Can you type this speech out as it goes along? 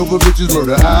Over bitches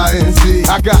murder INC.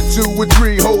 I got 2 or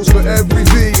 3 hoes for every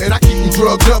V, and I keep them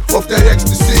drugged up off that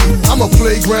ecstasy. I'm a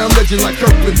playground legend like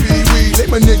Kirkland Pee Wee. They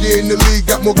my nigga in the league,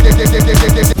 got more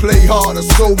play harder.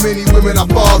 So many women I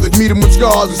bothered, meet them with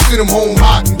scars and send them home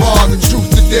hot and bothered. Truth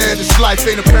to dare, this life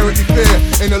ain't apparently fair.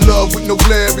 Ain't a love with no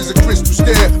glare, is a crystal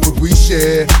stare. But we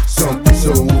share something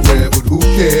so rare. But who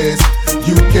cares?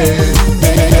 You can,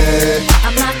 yeah.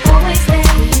 I'm not always there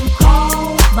when you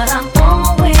call, but I'm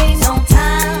always on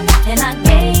time. And I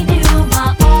gave you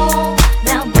my all.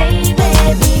 Now baby,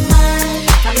 be mine.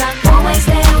 I'm not always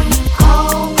there when you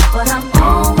call, but I'm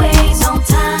always on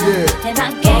time. Yeah. And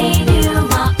I gave you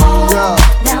my all. Yeah.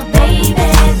 Now baby,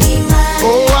 be mine.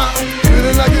 Oh, I'm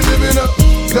feeling like you're living a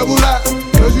double life,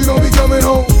 cause you don't be coming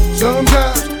home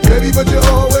sometimes, baby, but you're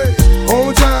always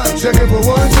on time. Checking for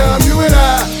one time, you and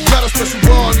I got a special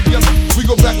bond together. We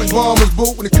go back like bombers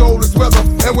boot in the coldest weather.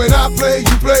 And when I play,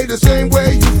 you play the same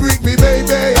way. You freak me,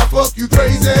 baby, I fuck you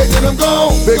crazy, then I'm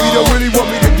gone. Baby, don't really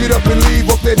want me to get up and leave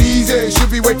off that easy.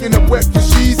 Should be waking up wet cause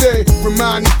she's a.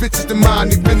 Remind these bitches to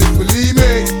mind their business. Believe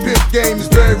me, this pimp game is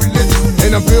very religious.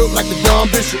 And I'm built like the Don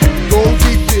Bishop. Gold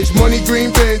deep dish, money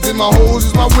green pens, and my hoes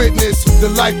is my witness. The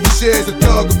life we share is a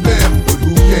thug affair. But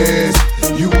who cares?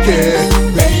 You care,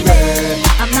 baby.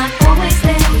 I'm not always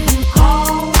there when you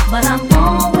call, but I'm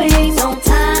always on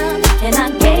time. And I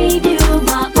gave you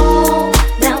my all.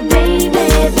 Now baby,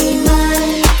 be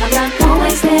mine. I'm not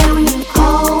always there when you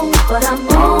call, but I'm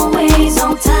always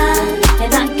on time.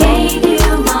 And I gave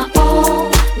you my all.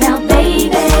 Now baby,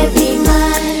 be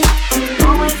mine.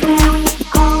 Always there when you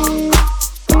call,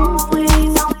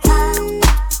 always on time.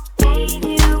 Gave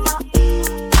you my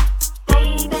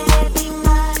baby, be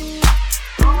mine.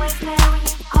 Always there when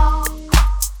you call,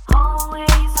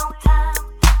 always on time.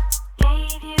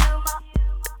 Gave you my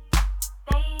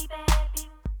baby, be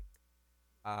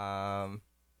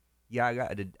Yeah, I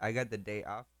got the day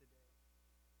off today.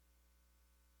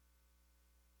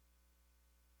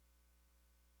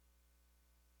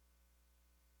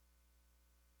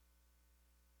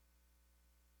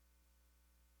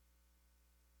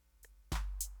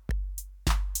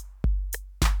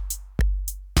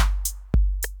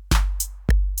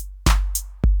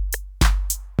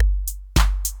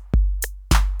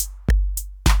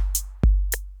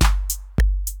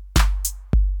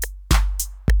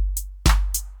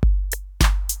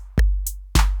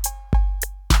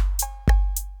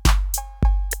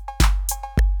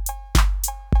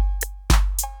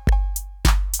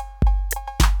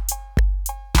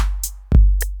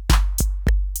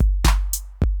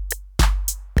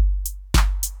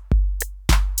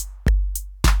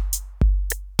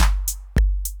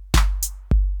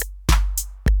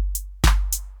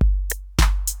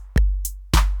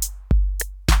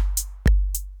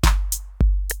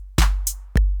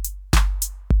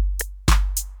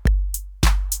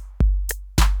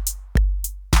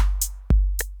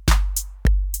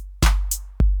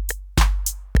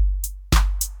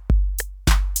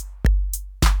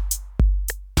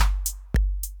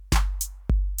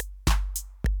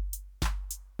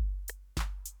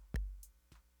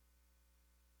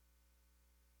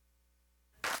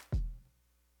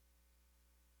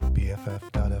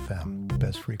 BFF.FM,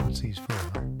 best frequencies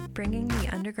forever. Bringing the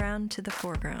underground to the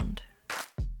foreground.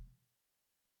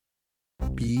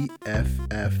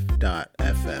 BFF.FM,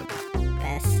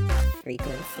 best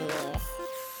frequencies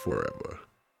forever.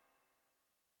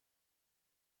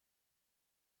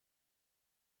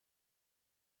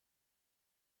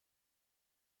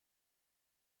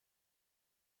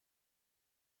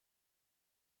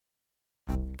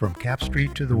 From Cap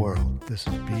Street to the world, this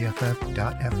is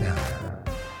BFF.FM.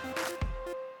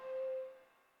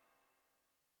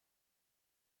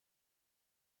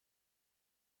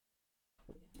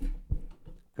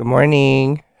 Good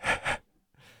morning.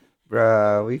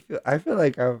 Bruh, I feel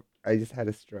like I just had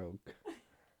a stroke.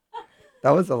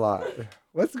 That was a lot.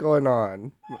 What's going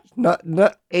on?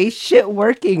 Not a shit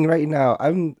working right now.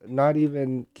 I'm not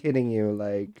even kidding you.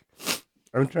 Like,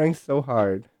 I'm trying so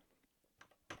hard.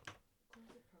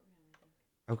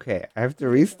 Okay, I have to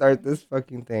restart this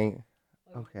fucking thing.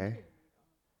 Okay.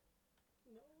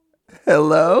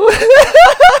 Hello?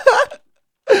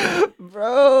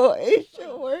 Bro, it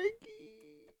should work.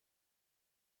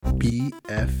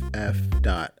 BFF.FM,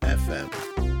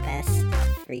 best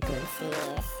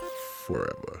frequencies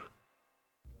forever.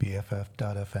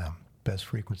 BFF.FM, best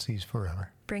frequencies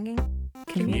forever. Bringing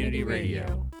community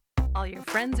radio. All your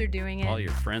friends are doing it. All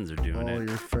your friends are doing it. All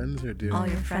your friends are doing All it.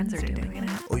 your friends are doing it.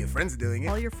 Oh, your friends are doing it.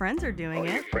 All your friends are doing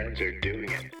it. Friends are doing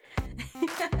it.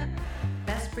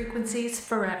 Best frequencies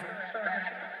forever.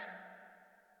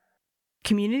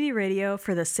 Community radio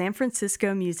for the San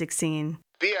Francisco music scene.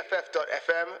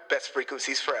 BFF.FM, best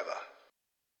frequencies forever.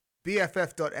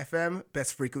 BFF.FM,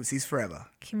 best frequencies forever.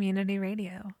 Community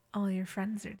radio. All your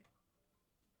friends are.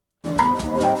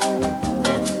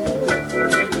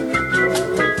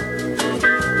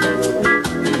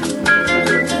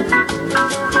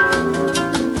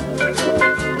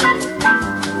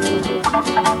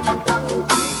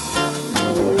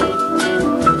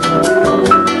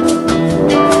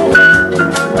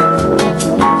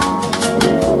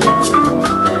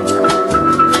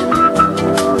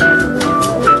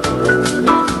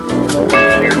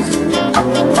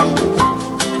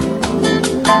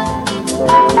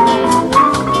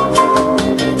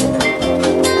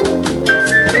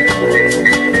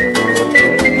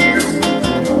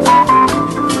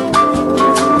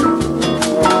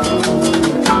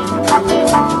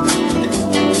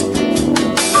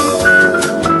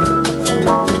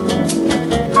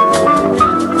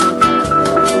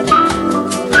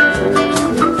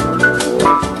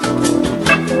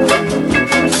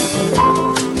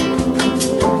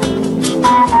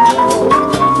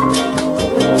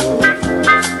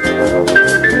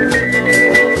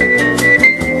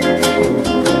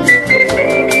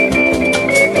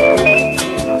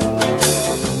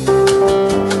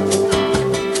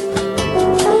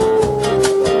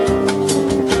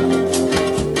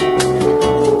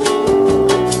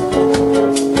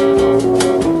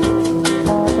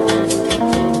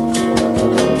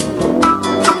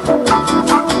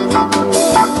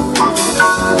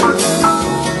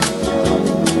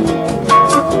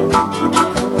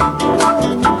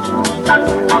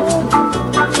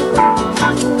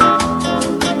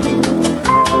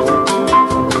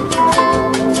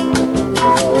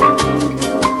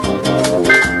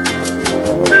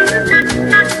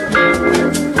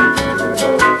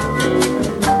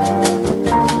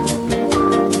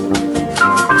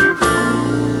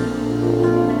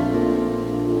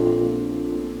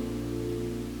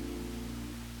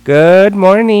 Good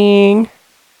morning.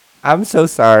 I'm so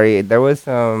sorry. There was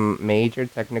some major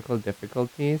technical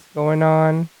difficulties going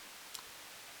on.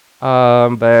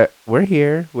 But we're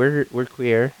here. We're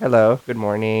queer. Hello. Good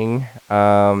morning.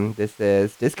 This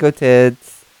is Disco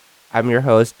Tits. I'm your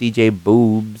host, DJ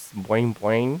Boobs. Boing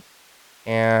boing.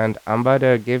 And I'm about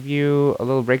to give you a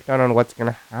little breakdown on what's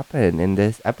gonna happen in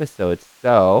this episode.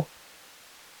 So,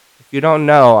 if you don't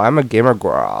know, I'm a gamer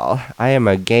girl. I am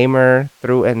a gamer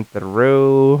through and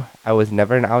through. I was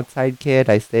never an outside kid.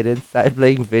 I stayed inside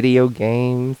playing video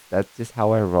games. That's just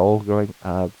how I roll growing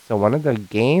up. So one of the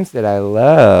games that I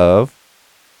love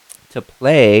to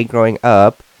play growing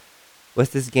up was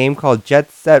this game called Jet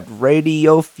Set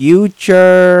Radio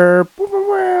Future.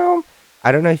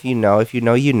 I don't know if you know. If you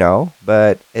know, you know.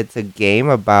 But it's a game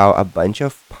about a bunch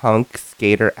of punk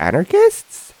skater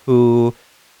anarchists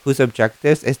whose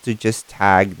objectives is to just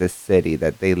tag the city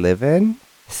that they live in.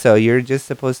 So you're just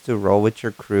supposed to roll with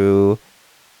your crew,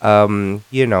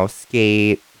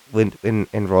 skate in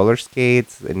roller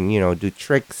skates and, do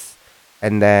tricks.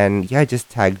 And then, yeah, just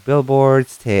tag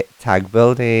billboards, tag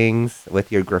buildings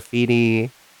with your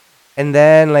graffiti. And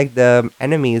then, like, the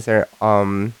enemies are,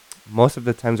 most of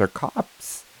the times are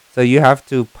cops. So you have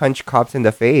to punch cops in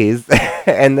the face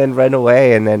and then run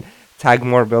away and then tag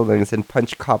more buildings and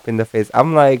punch cop in the face.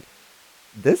 I'm like,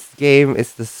 this game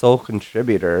is the sole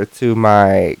contributor to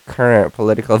my current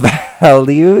political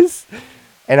values.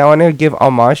 And I want to give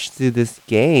homage to this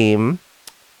game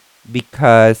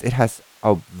because it has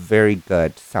a very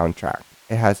good soundtrack.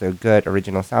 It has a good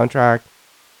original soundtrack.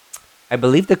 I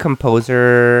believe the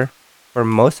composer for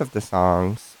most of the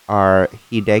songs are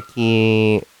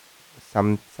Hideki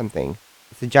something.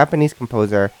 It's a Japanese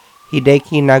composer,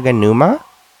 Hideki Naganuma.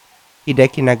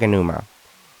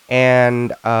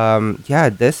 And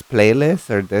this playlist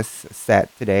or this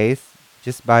set today is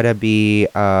just about to be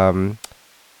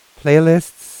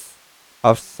playlists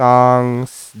of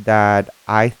songs that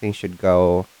I think should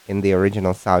go in the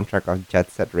original soundtrack of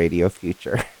Jet Set Radio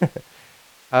Future.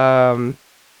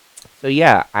 So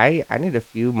yeah, I need a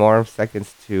few more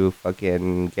seconds to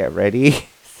fucking get ready.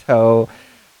 So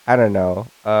I don't know.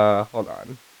 Hold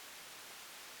on.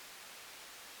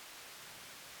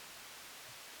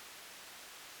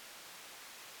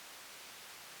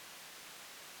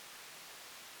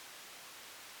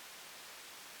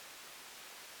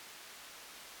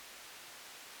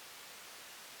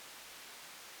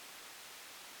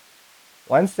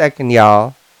 One second,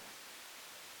 y'all.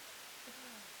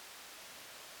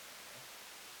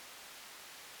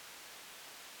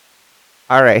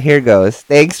 All right, here goes.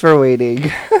 Thanks for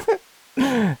waiting.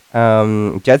 Jet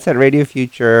Set Radio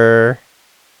Future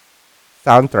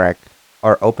soundtrack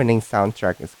or opening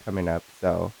soundtrack is coming up,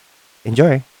 so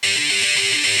enjoy.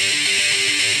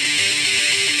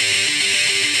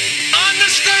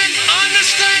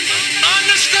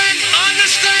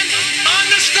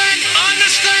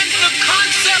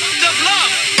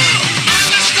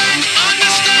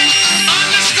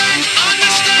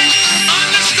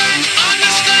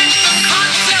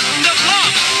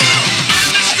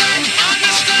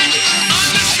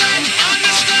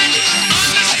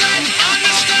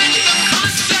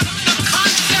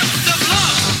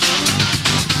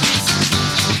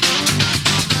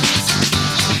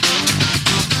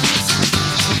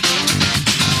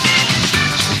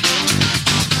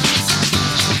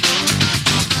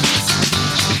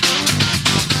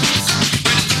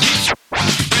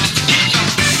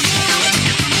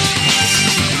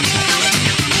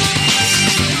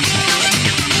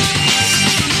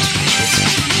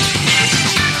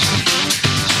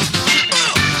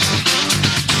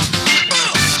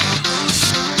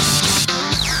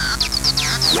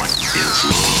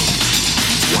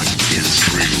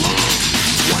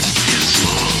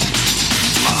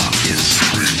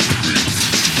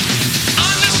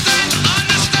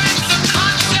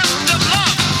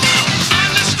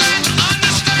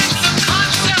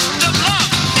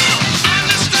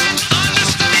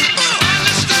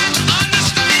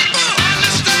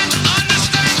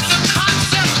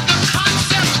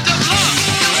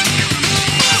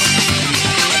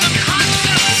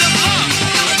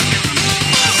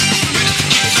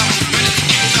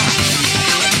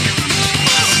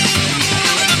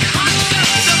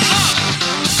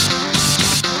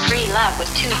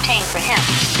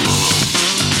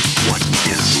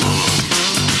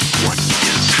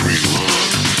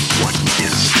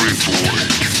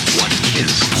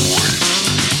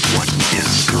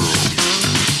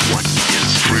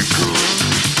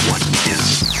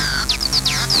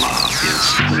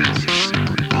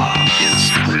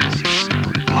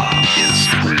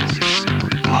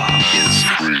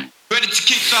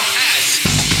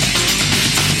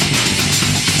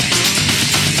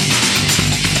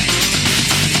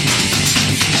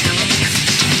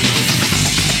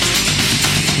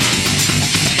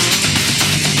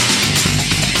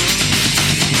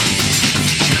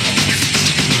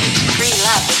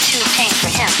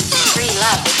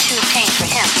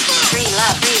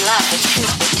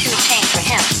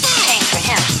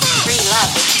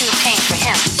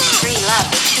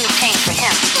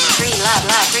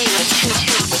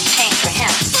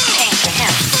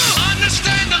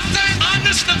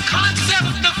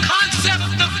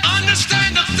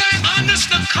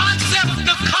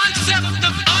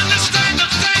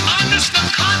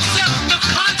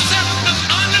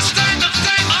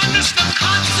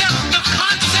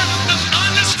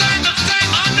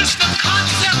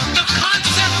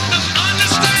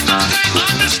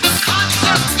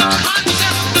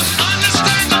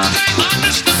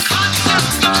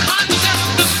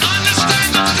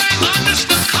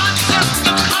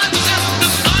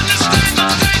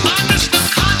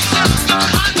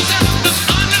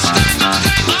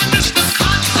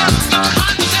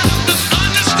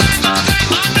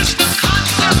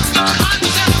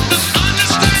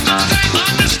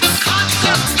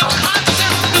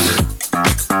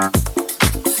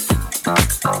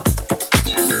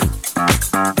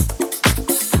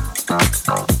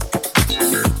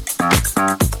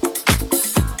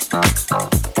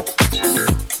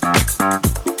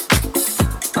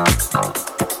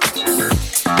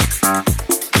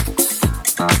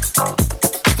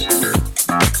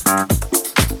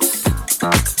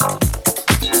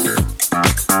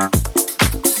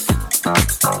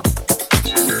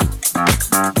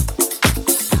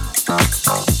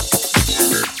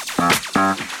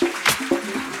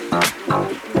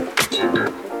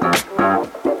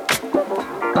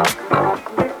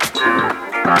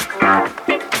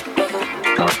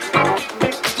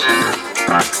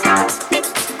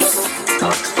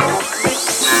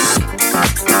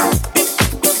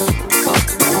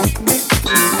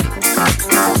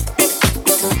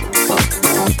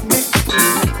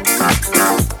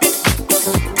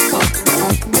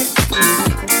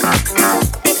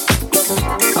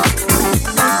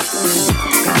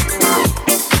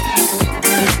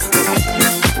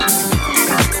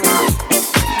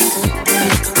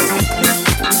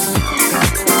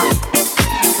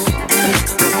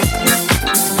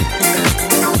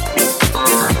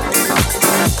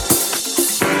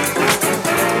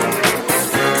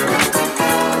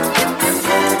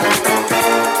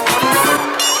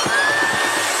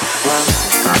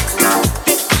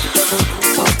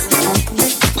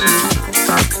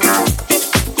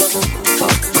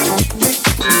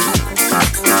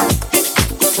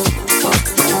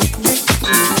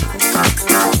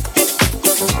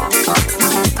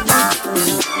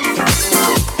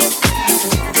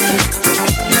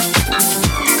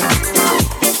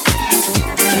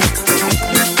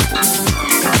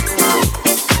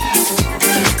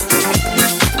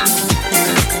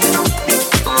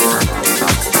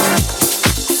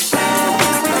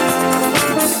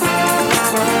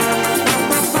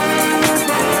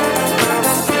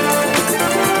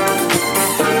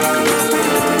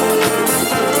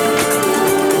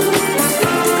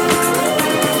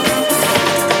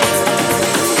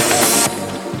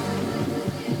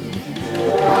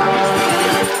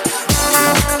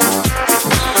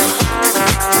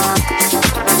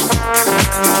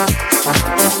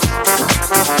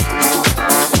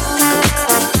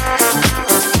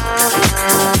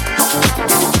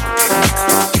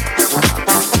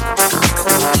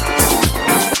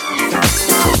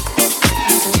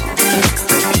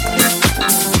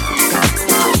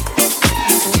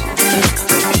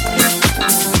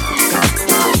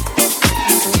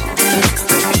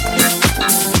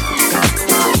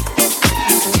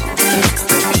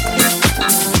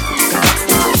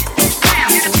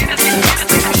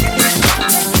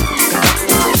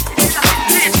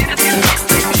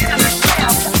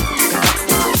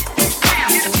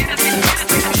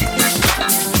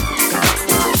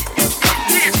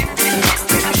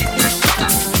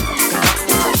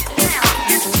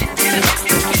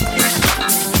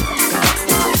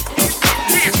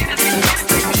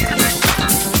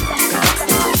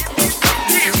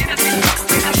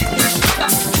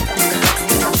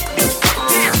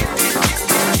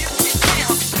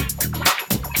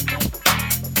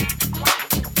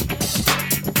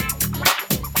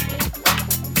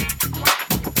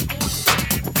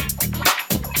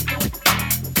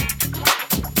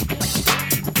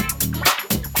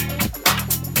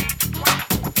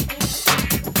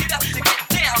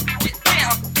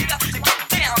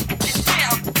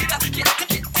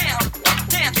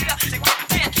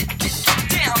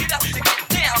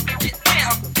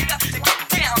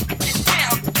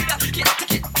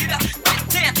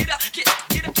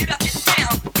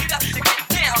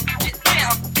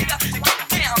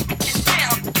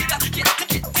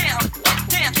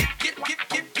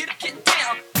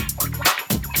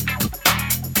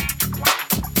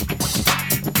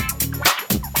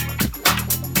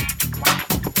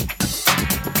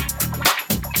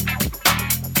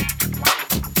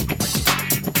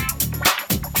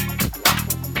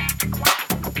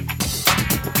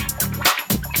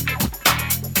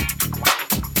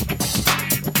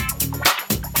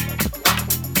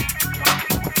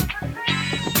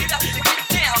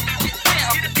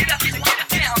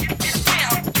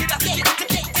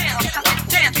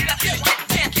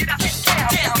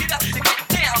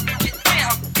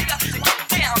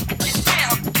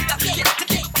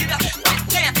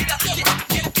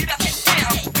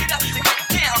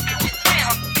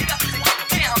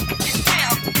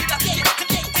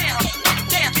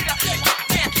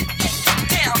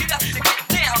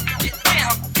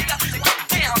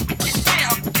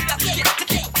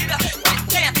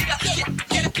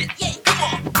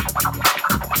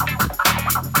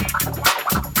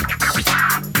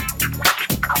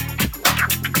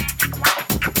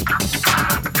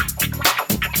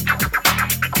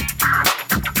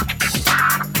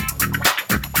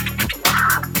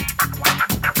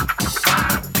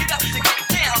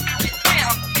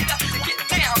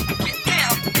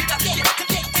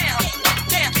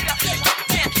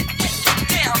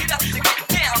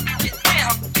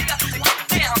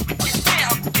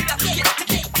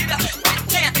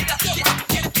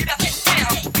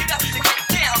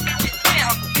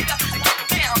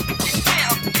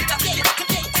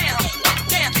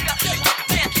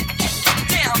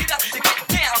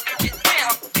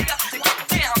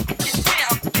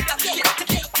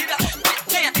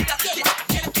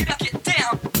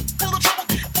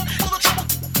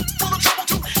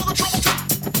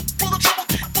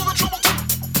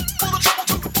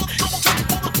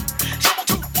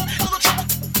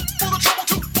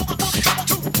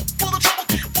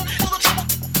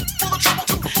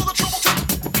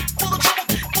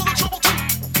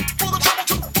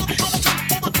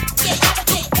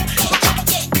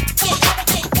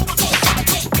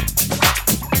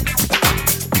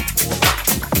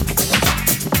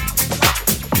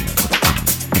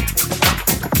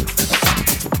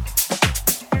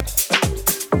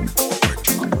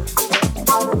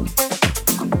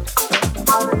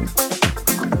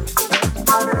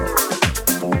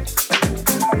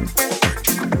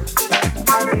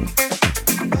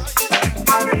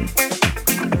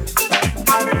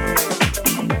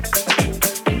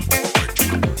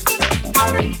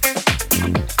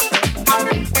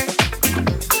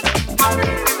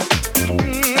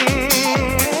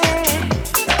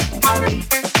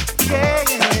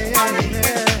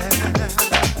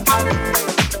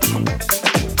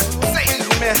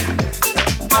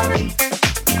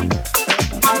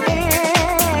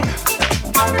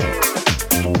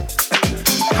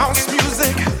 House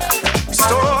music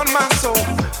restored my soul.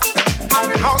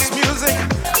 House music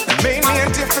made me a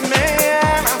different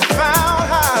man. I found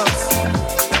house.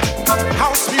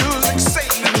 House music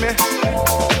saved me.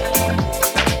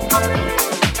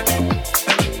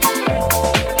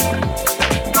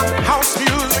 House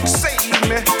music saved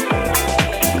me.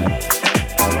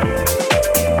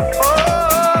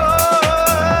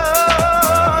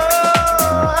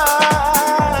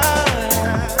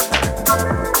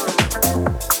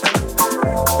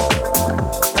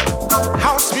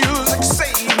 House music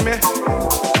saved me.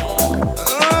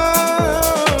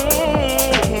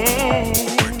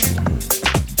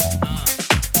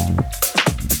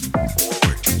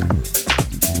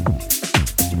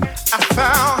 I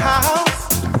found house.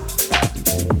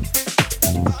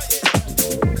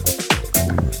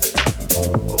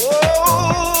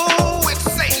 Oh, it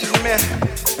saved me.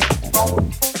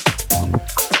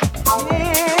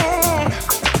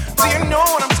 Do you know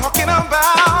what I'm talking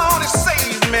about? It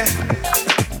saved me.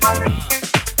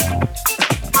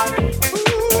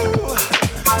 Ooh,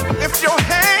 lift your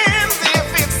hands if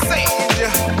it saved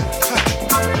you.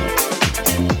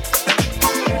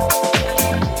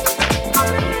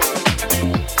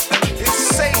 It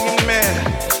saved me.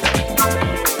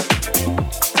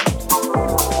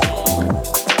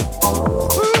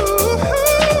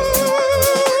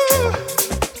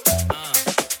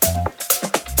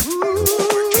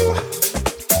 Ooh,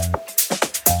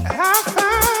 I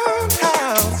found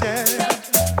house, yeah.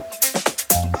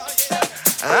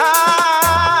 I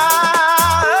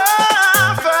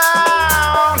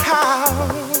found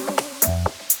house.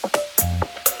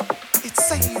 It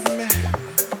saved me.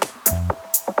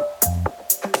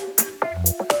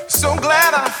 So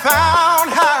glad I found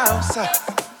house.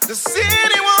 Does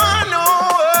anyone know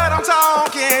what I'm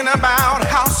talking about?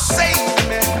 House saved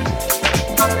me.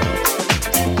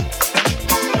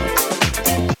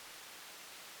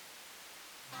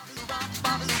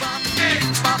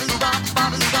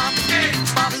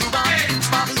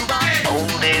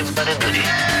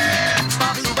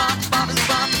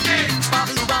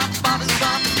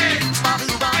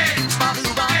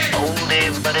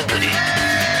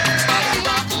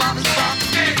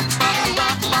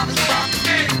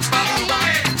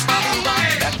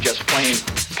 That's just plain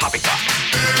poppycock.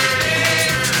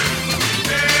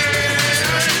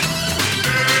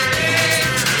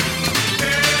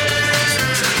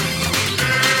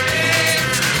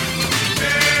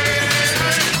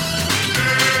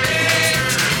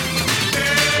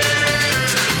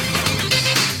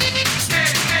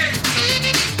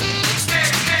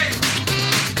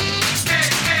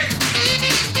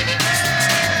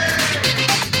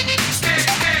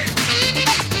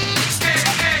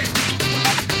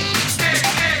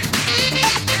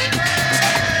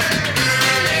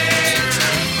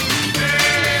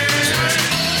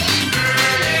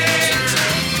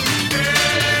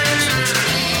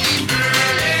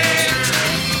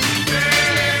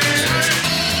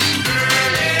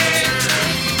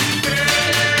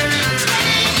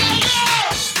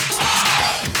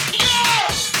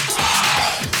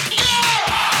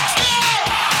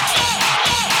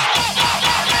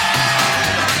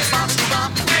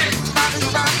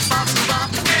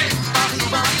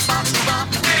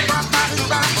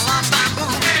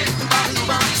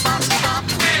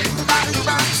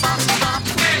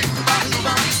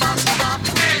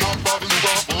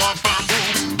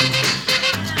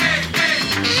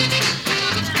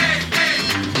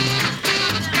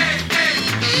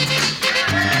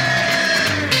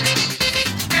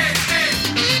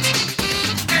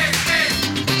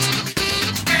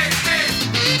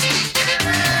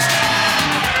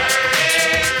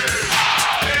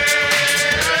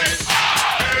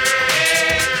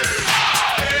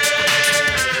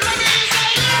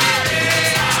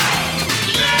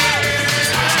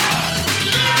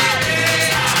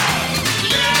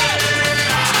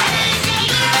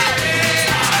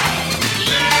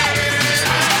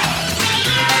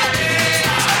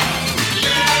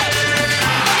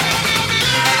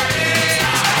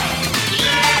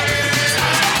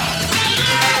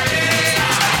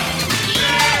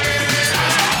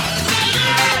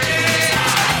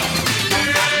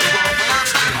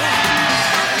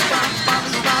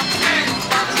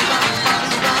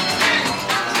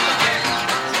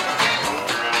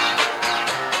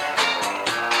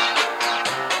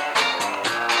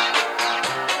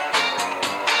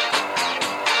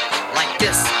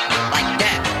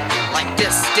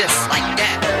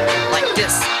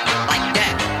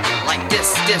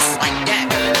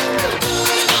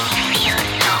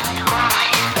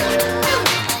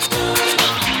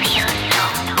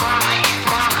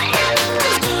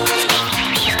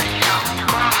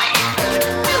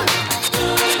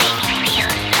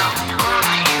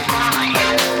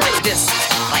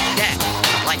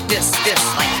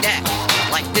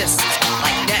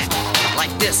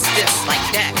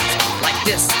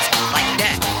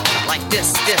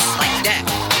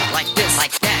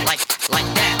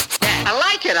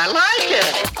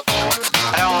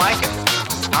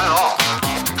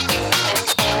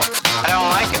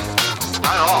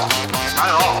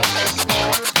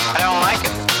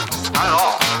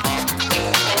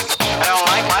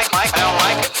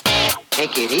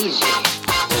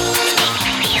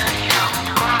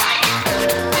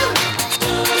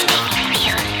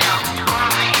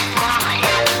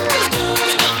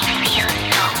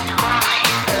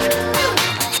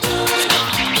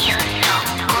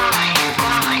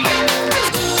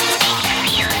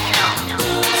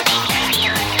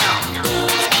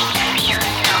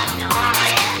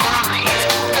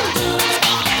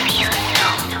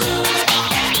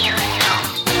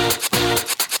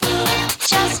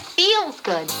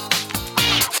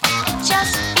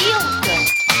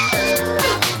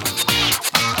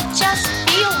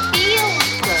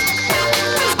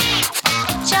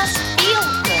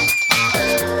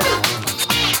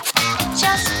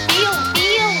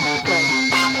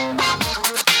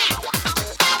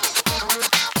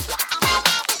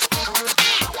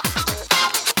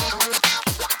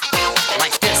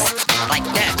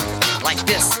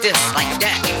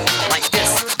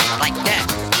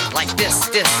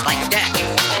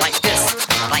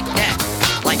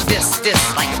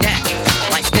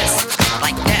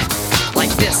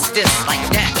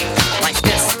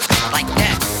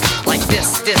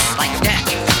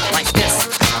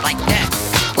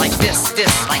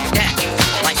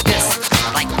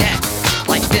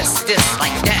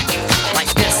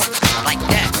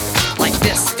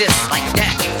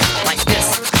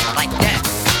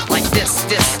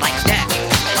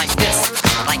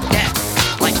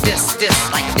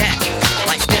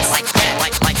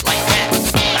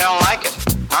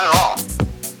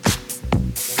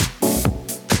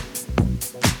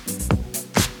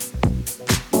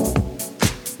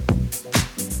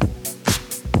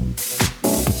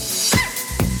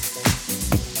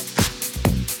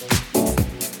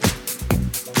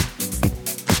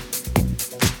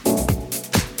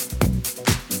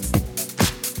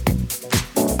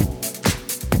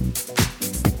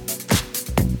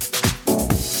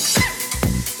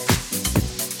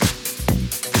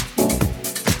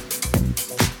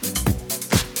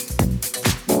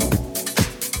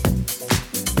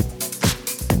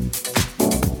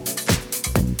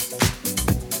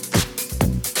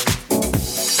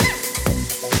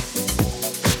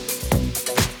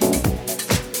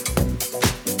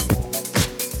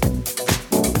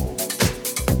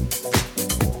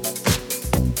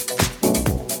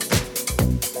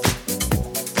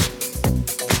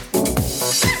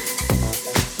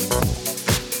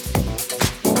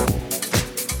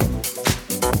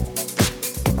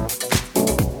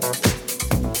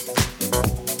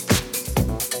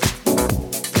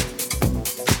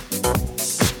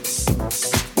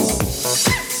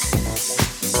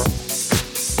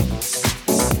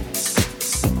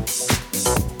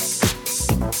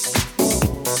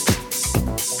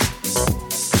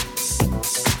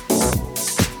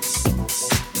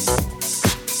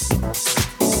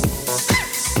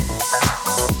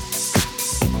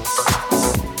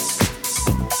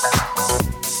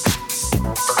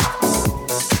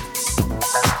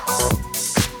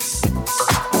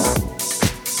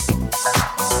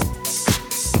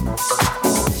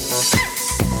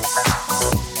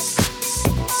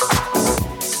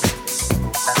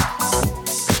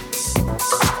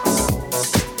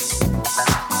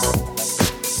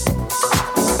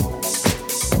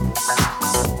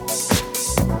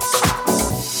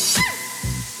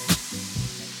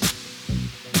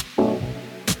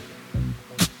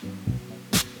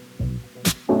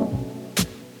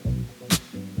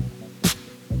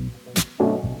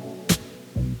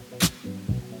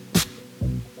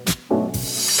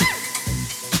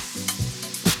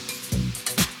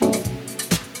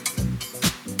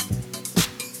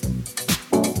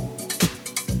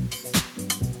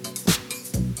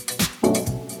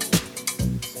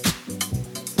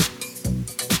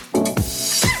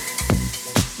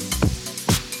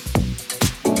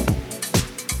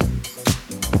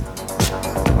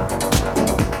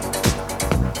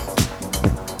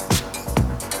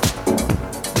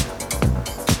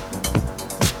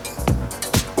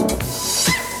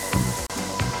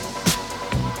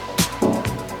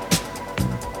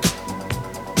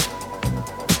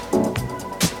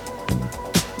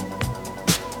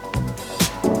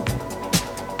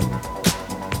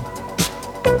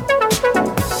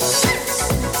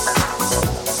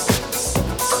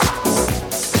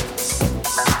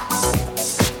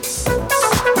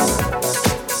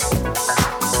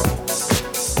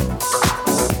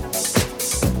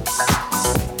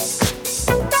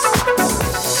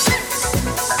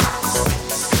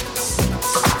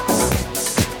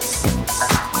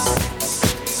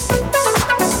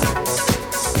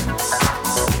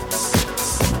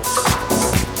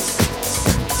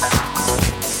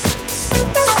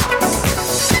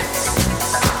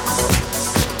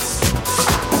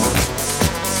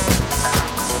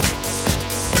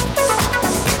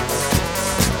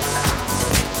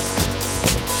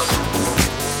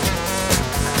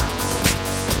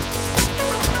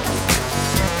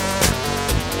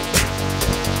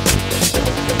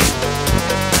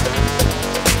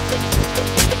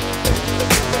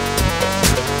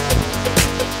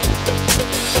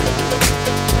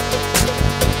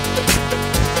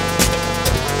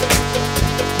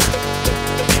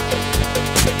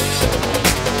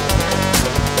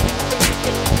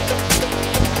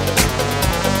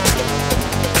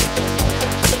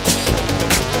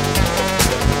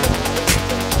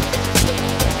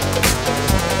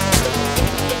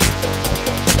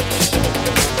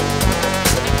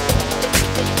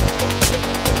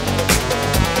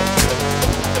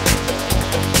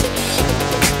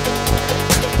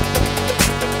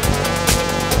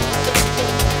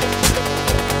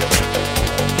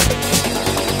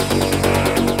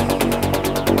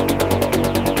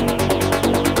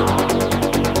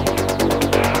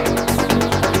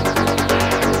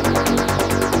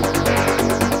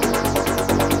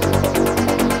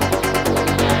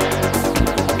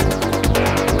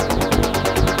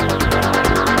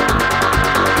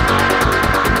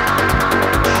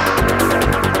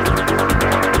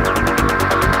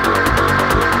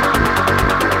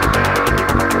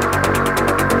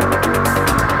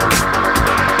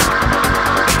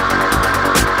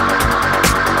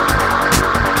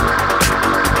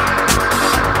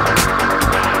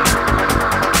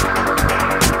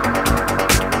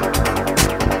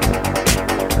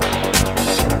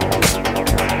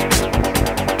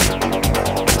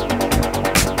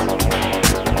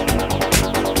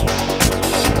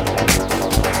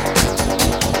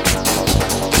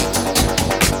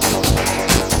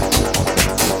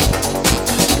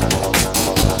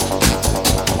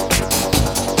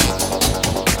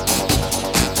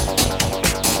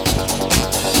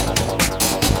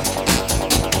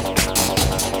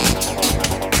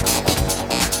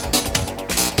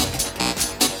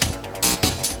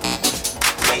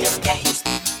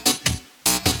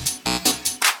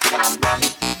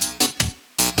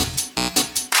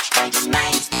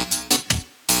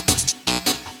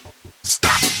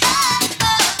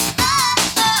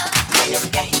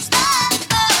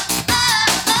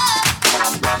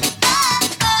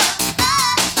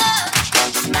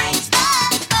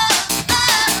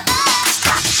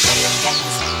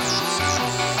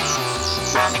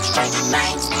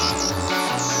 names.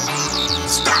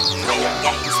 Stop playing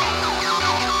games.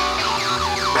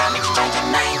 Run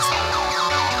exchanging names.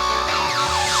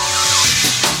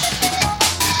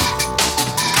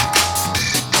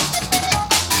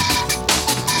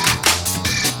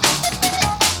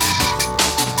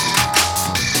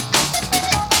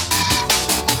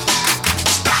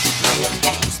 Stop playing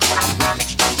games. Run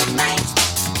exchanging names.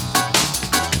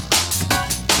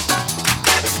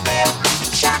 That is fair,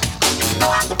 looking shot, and you know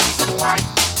I'm the reason why.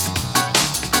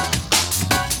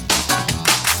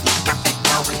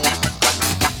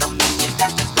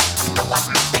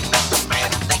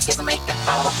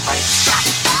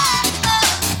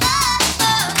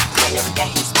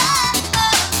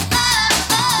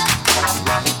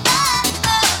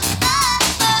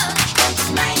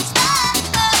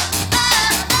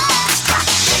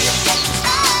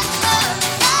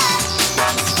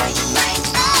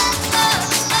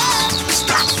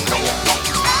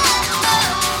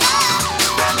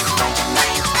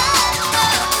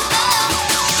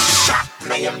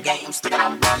 Playing games, that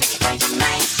I'm running, changing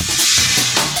names.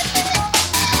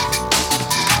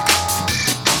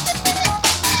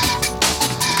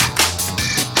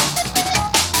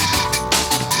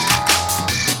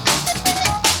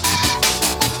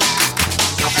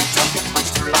 You've been taking much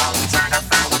too long, trying to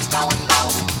find what's going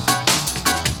on.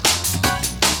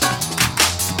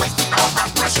 Wasting all my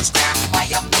precious time while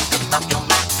you're making up your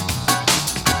mind.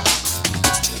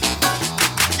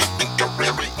 You think you're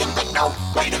really in the know,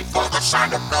 waiting for the sign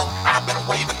to go. I've been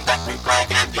waving that green flag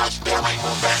and you still ain't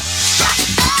moving. Stop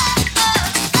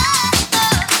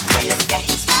playing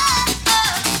games.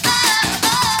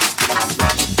 I'm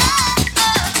running.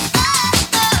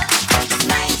 Changing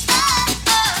names.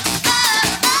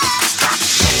 Stop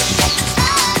playing games.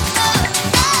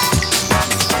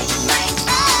 Running, changing names.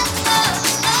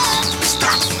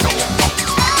 Stop playing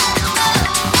games.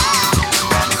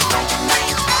 Running, changing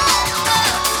names.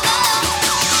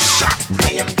 Stop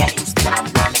playing games. I'm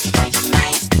running, changing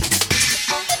names.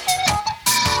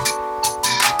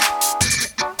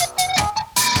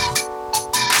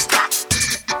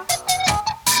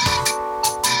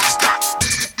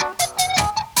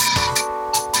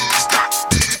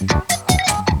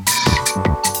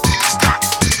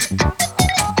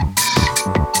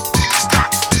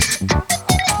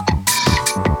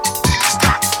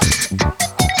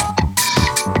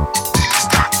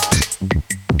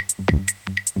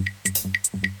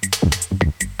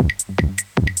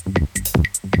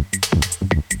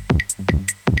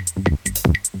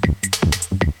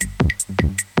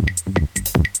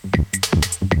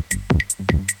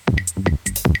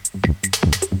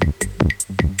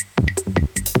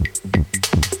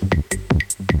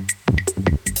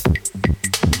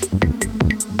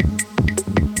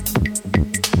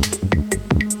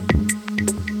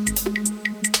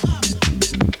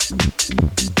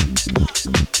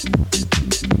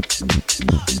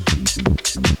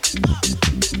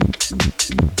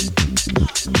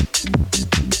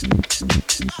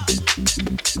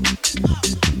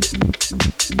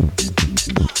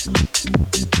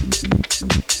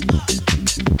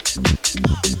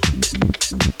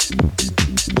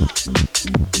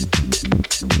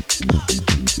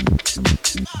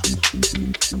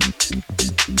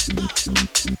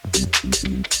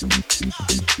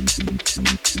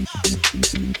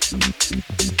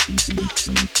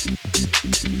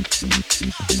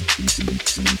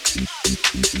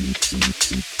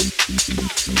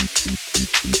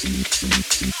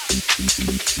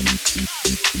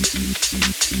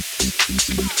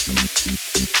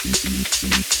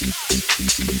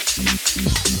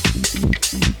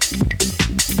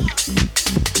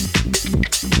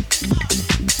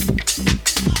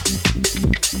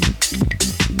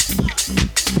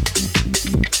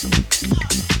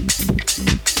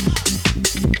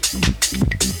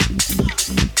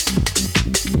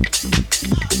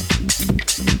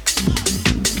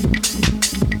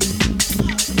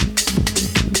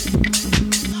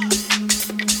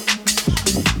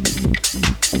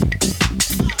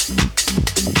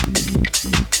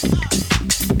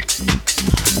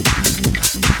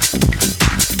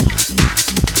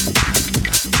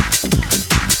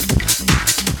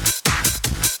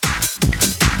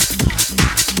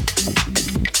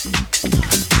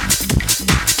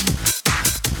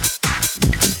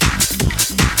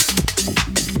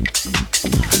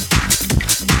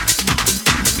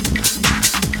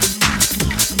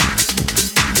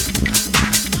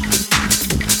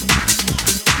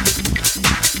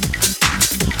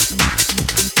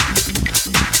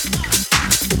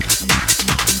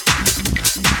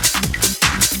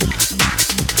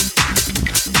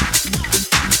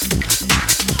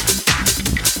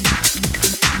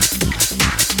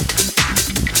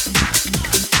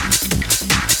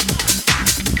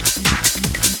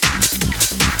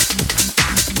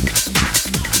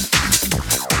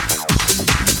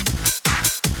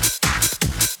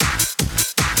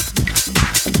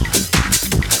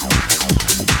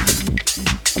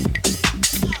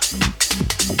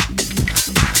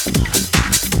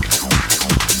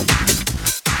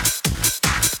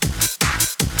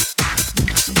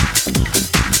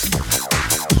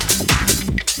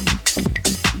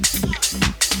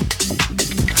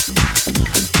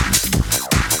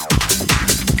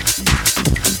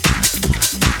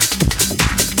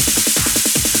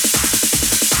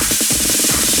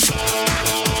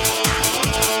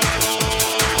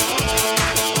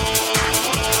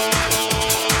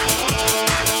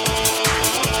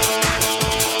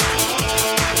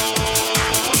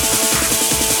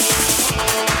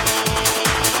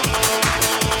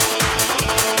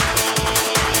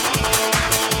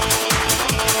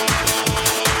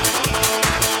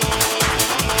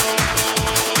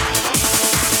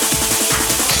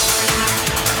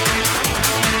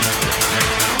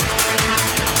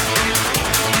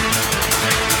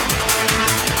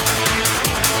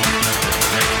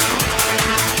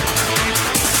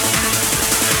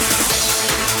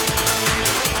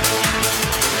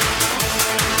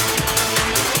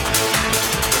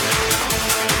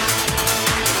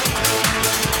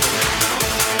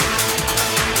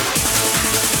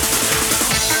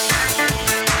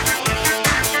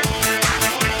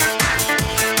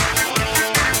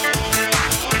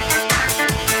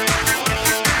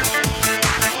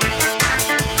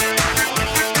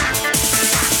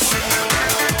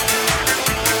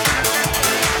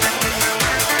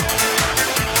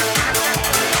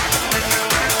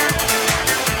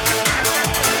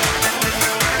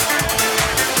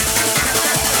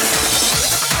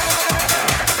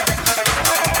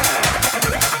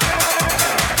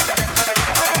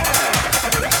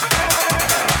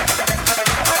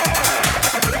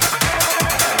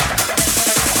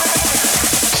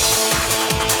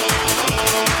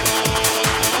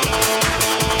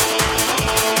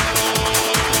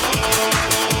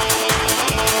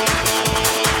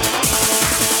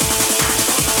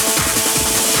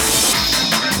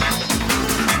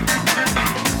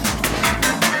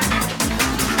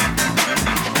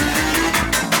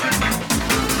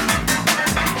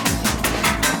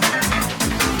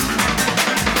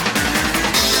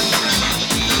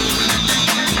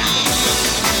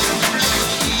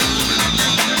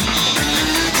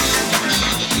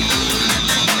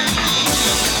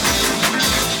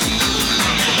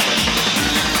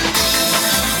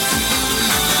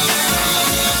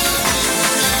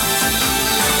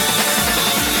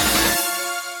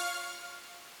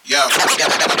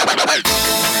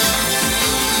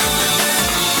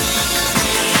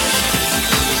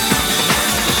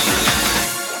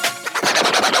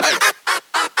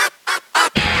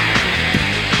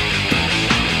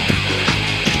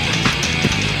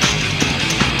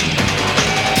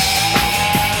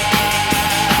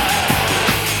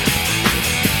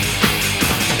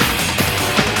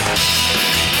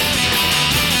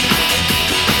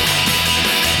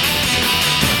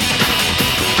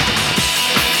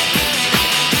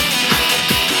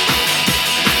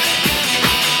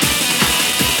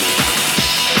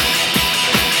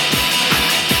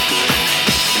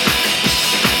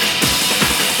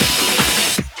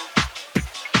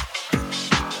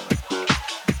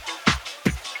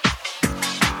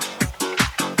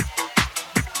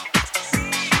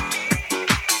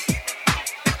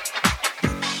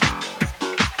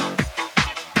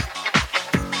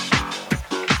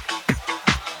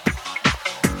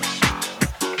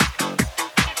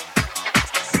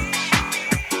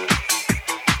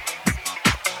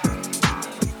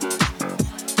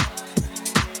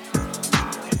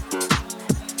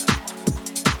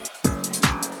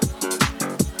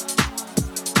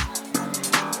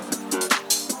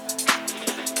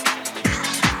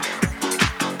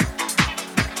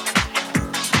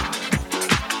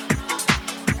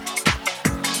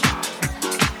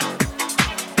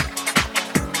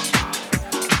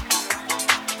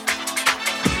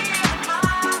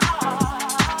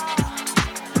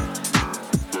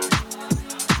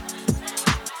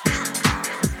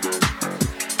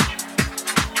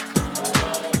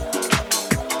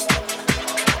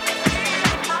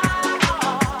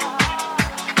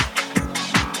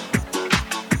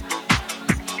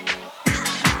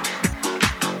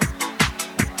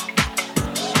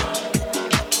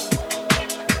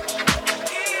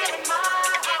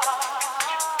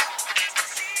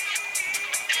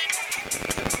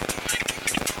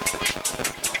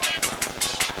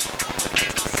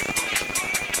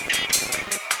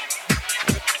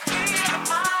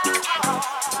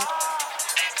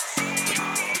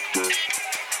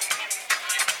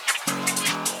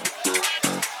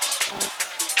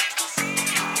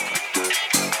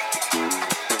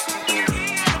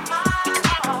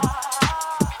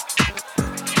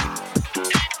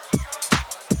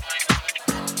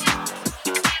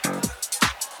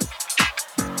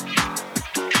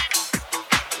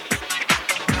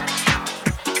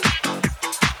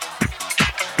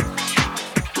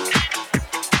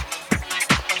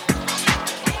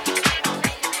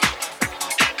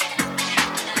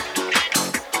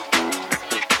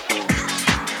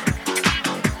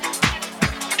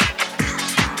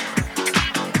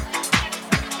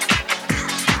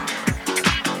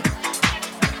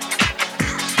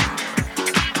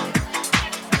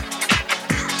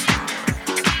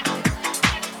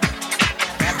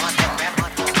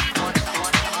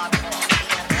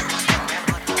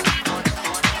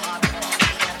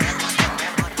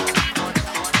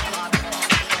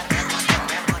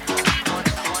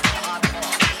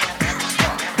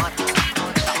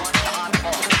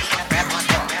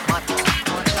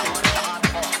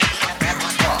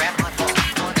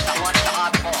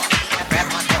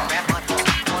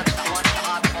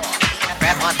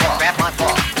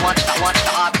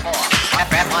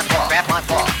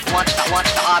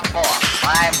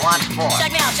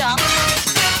 Check me out, y'all.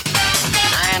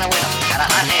 I ain't a winner, got a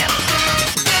hot hand.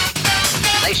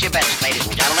 Place your bets, ladies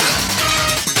and gentlemen.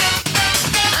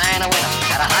 I ain't a winner,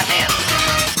 got a hot hand.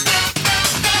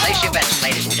 Place your bets,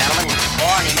 ladies and gentlemen.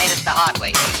 And he made it the hard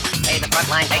way. Hey, the front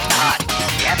line takes the hard.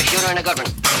 You have a shooter and a good one.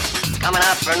 Coming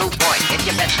out for a new point. Get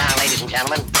your bets down, ladies and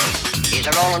gentlemen. He's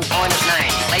a rolling point is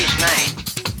 9. Place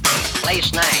 9. Place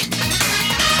 9.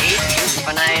 8 shooting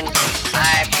for 9.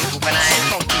 5 shooting for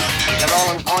 9. He's a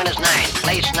rolling point is 9.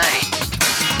 Place 9.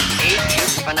 8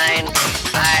 shooting for 9.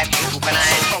 5 shooting for 9.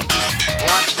 Who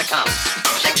wants to come?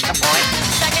 6 to point.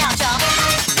 Check me out, y'all.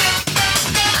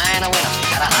 9 a winner.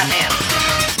 Got a hot hand.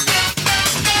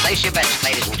 Place your bets,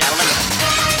 ladies and gentlemen.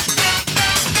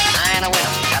 9 a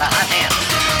winner. Got a hot hand.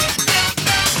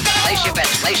 Place your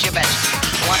bets. Place your bets.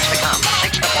 Who wants to come?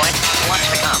 6 to point. Who wants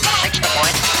to come? 6 to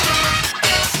point.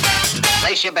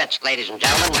 Place your bets, ladies and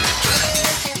gentlemen.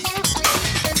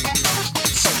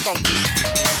 So funky.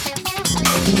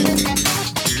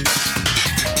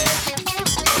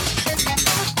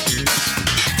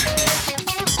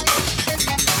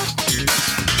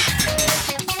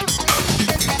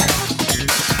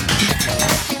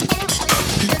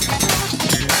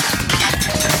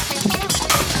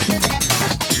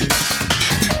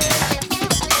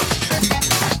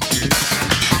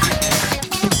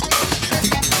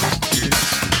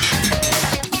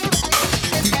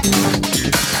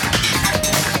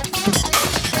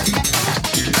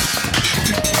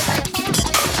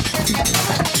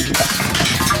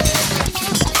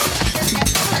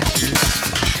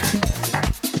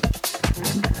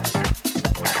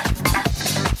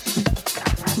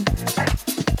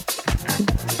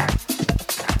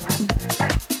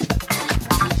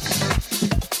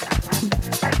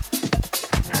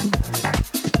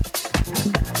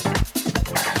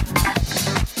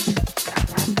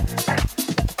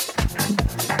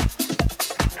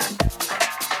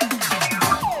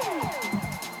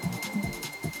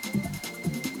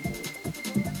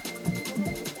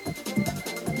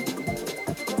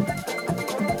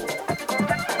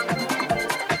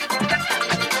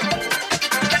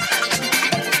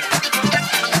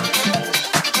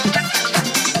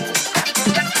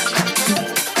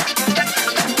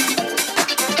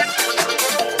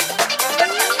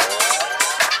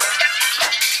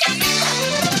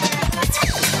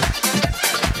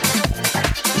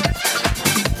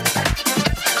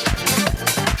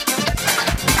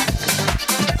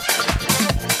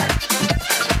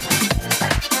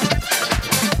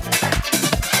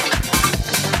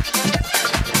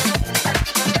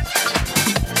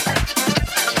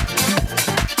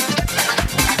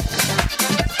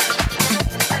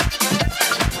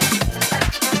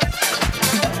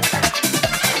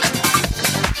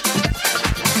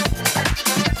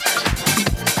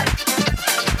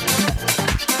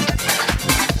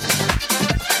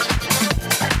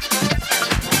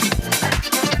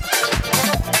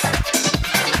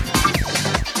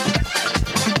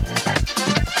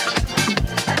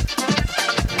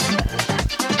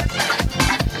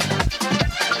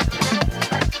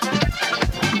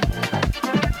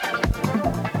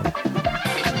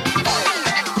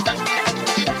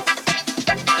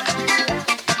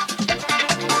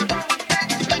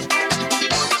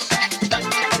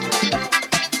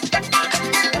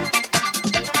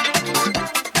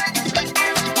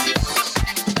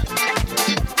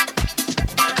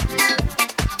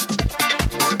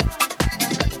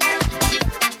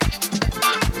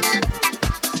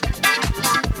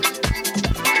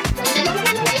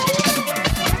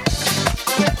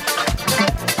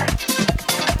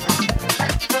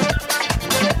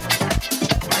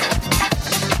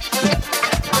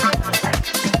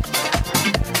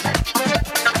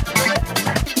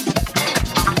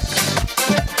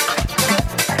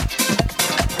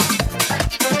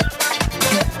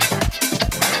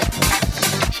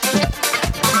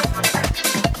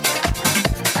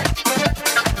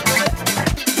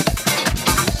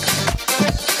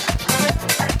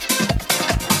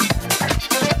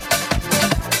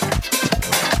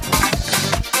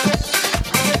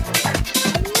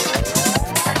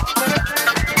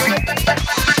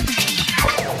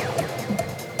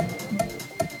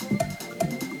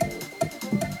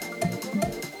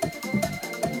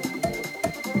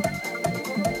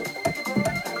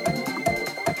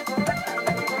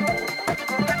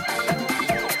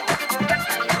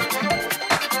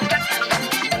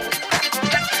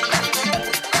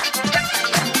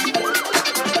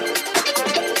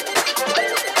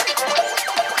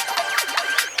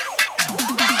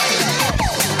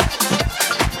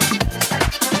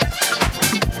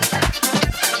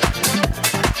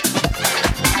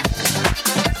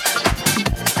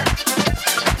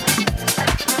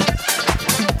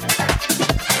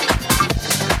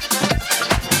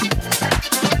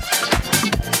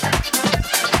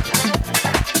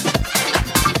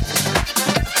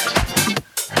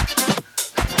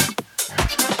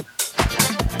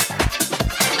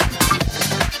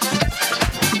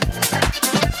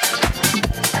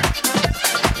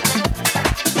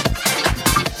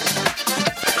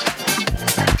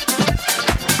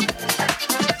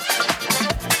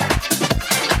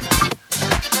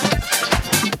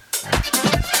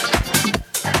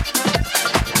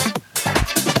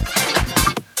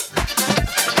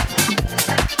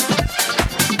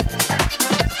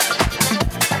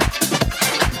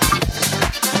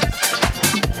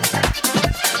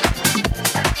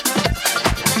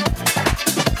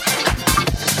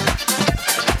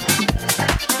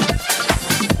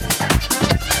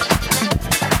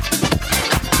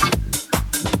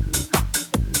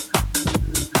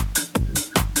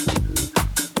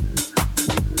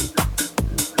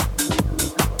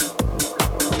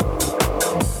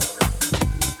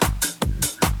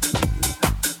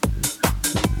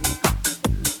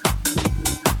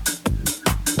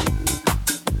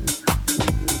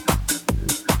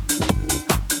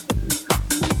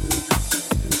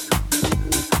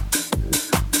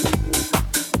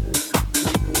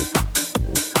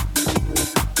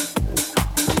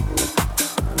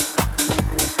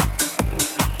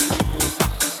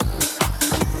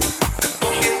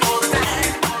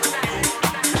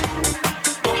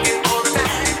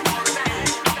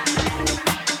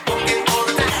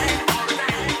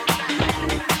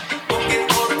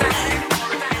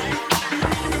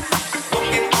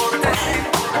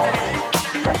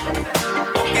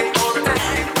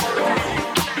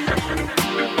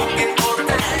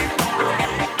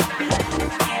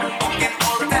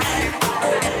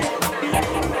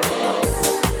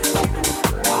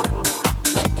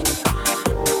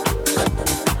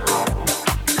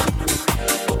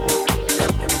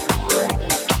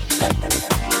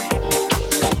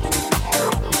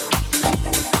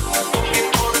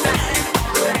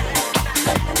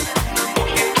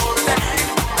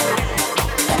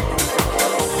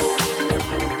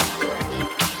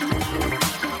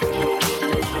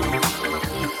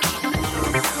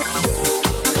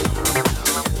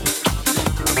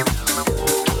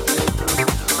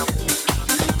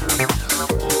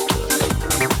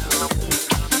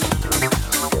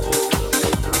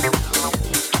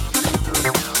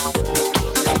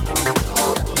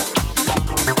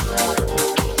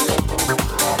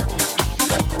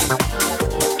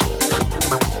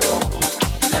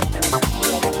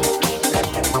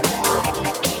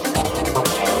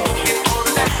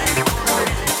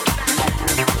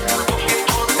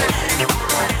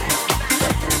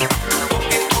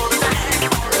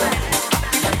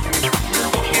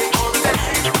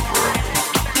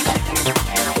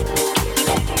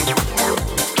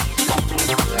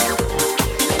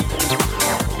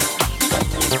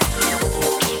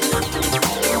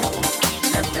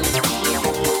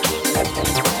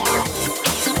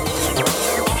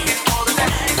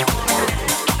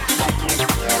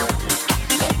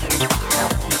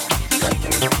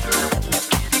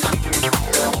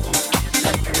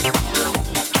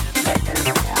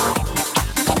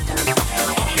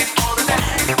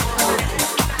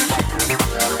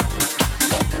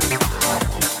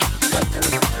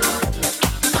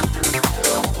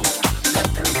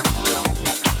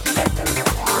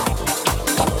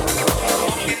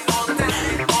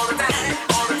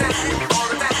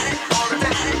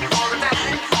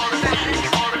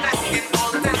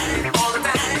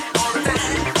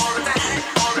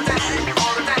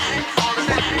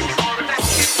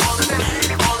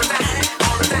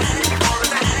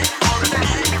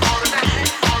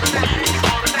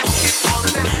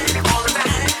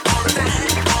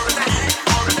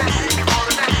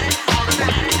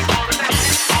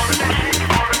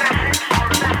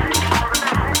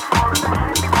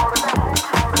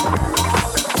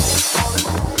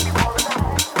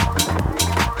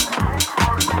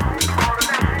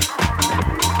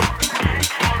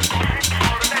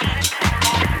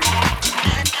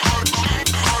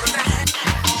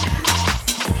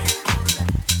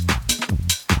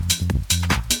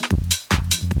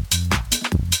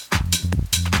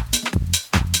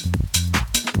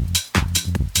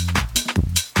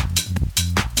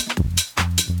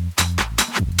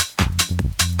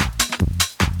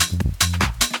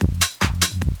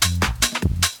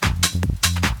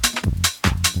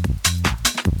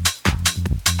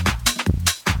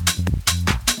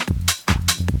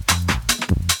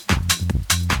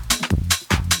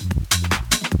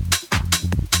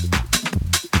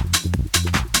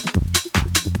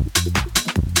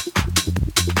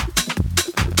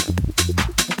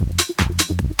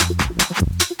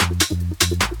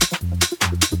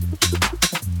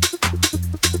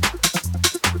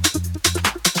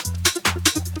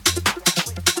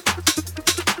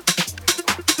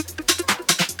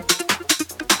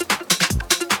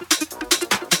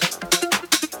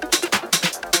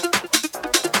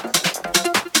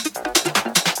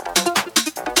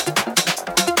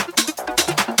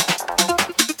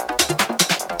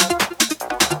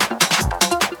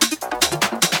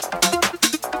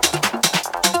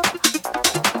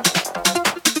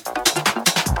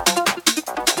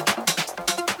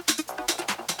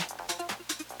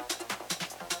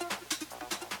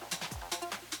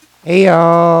 Hey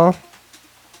y'all.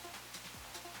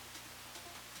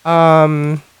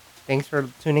 Thanks for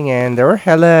tuning in. There were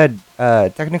hella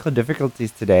technical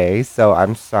difficulties today, so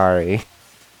I'm sorry.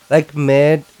 Like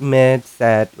mid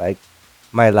set, like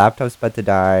my laptop's about to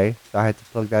die, so I had to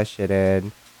plug that shit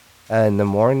in. In the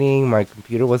morning, my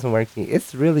computer wasn't working.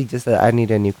 It's really just that I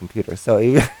need a new computer. So,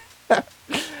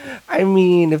 I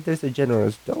mean, if there's a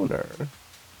generous donor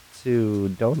to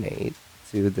donate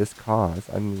to this cause,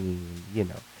 I mean, you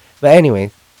know. But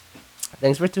anyways,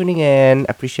 thanks for tuning in.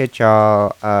 Appreciate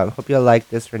y'all. Hope you like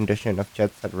this rendition of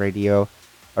Jet Set Radio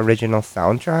original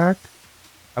soundtrack.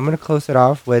 I'm gonna close it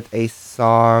off with a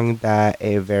song that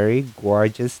a very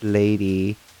gorgeous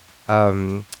lady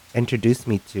introduced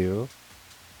me to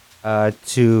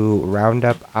round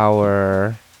up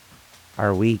our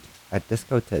week at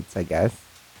Disco Tits, I guess.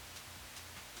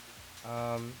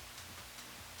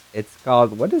 It's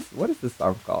called what is this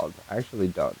song called? I actually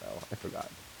don't know. I forgot.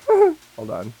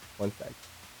 Hold on, one sec.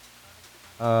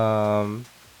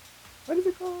 What is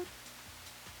it called?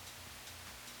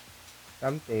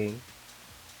 Something.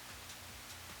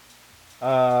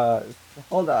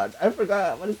 Hold on. I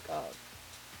forgot what it's called.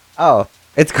 Oh,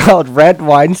 it's called Red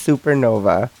Wine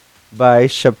Supernova by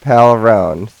Chappelle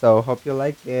Roan. So hope you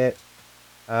like it.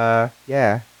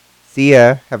 Yeah. See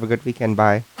ya. Have a good weekend.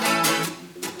 Bye.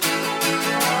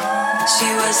 She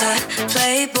was a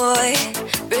playboy,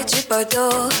 Bridget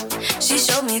Bardot. She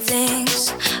showed me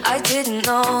things I didn't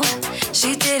know.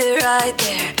 She did it right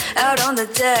there, out on the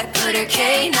deck. Put her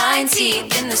K9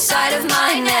 teeth in the side of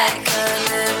my neck. A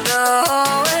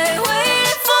little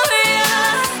waiting for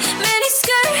ya. Mini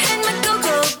skirt and my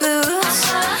go-go boots.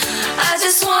 I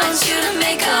just want you to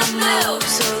make a move.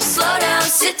 So slow down,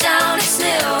 sit down, it's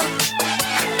new.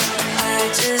 I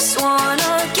just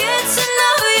wanna get to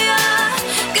know ya.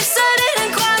 Guess I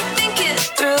didn't quite think it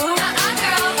through.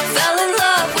 Fell in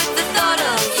love with the thought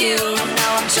of you.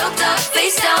 Now I'm choked up,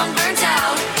 face down, burnt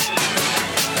out.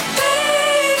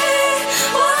 Baby,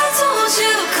 why don't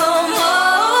you come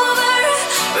over?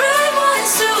 Red wine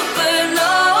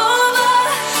supernova,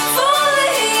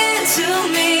 falling into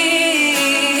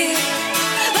me.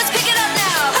 Let's pick it up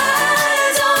now.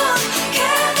 I don't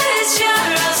care that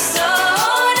you're a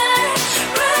stoner.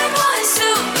 Red wine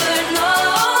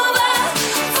supernova,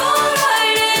 fall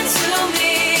right into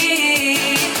me.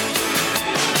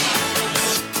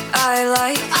 I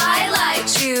like,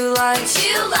 you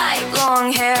like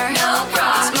long hair, no bra,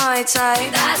 it's my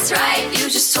type. That's right, you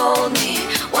just told me,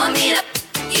 want me to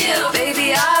you.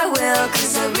 Baby, I will,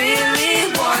 cause I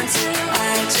really want to.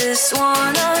 I just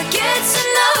wanna get to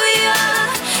know ya.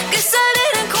 Guess I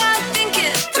didn't quite think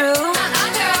it through.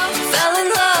 Fell in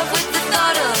love with the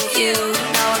thought of you.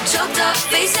 Now I'm choked up,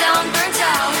 face down, burnt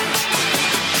out.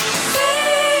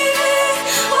 Baby,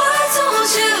 why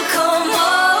don't you come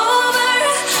over?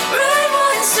 Red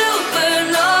wine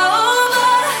supernova,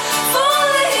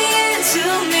 falling into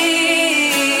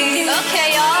me.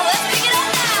 Okay, y'all, let's pick it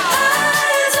up now.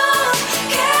 I don't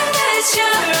care that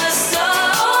you're a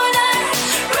stoner.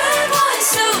 Red wine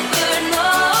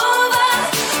supernova,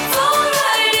 fall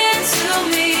right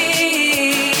into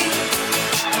me.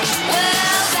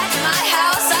 Well, back in my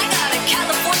house, I got a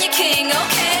California king.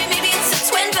 Okay, maybe it's a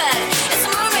twin bed. It's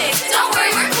a roommate. Don't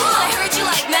worry, we're cool. I heard you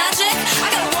like magic. I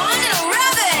got a wand and a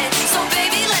rabbit. So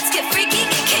baby, let's get freaky,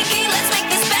 get kinky. Let's make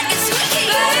this bed get squeaky.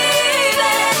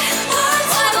 Baby,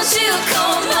 why don't you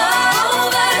come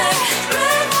over?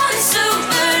 Red wine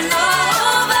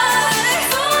supernova,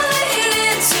 falling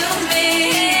into me.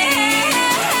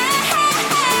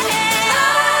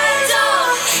 I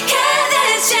don't care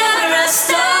that you're a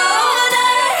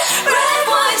stoner. Red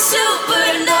wine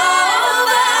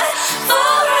supernova,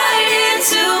 fall right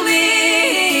into me.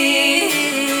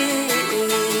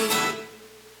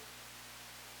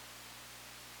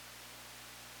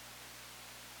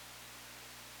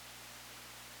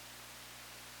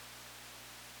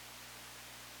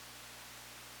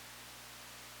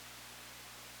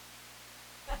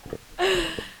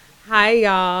 Hi,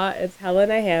 y'all. It's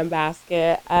Helen a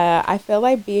Handbasket. I feel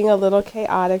like being a little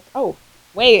chaotic. Oh,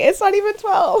 wait, it's not even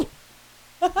 12.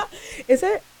 Is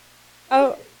it?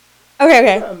 Oh,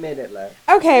 okay. A minute left.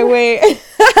 Okay, wait.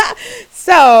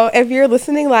 So, if you're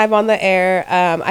listening live on the air,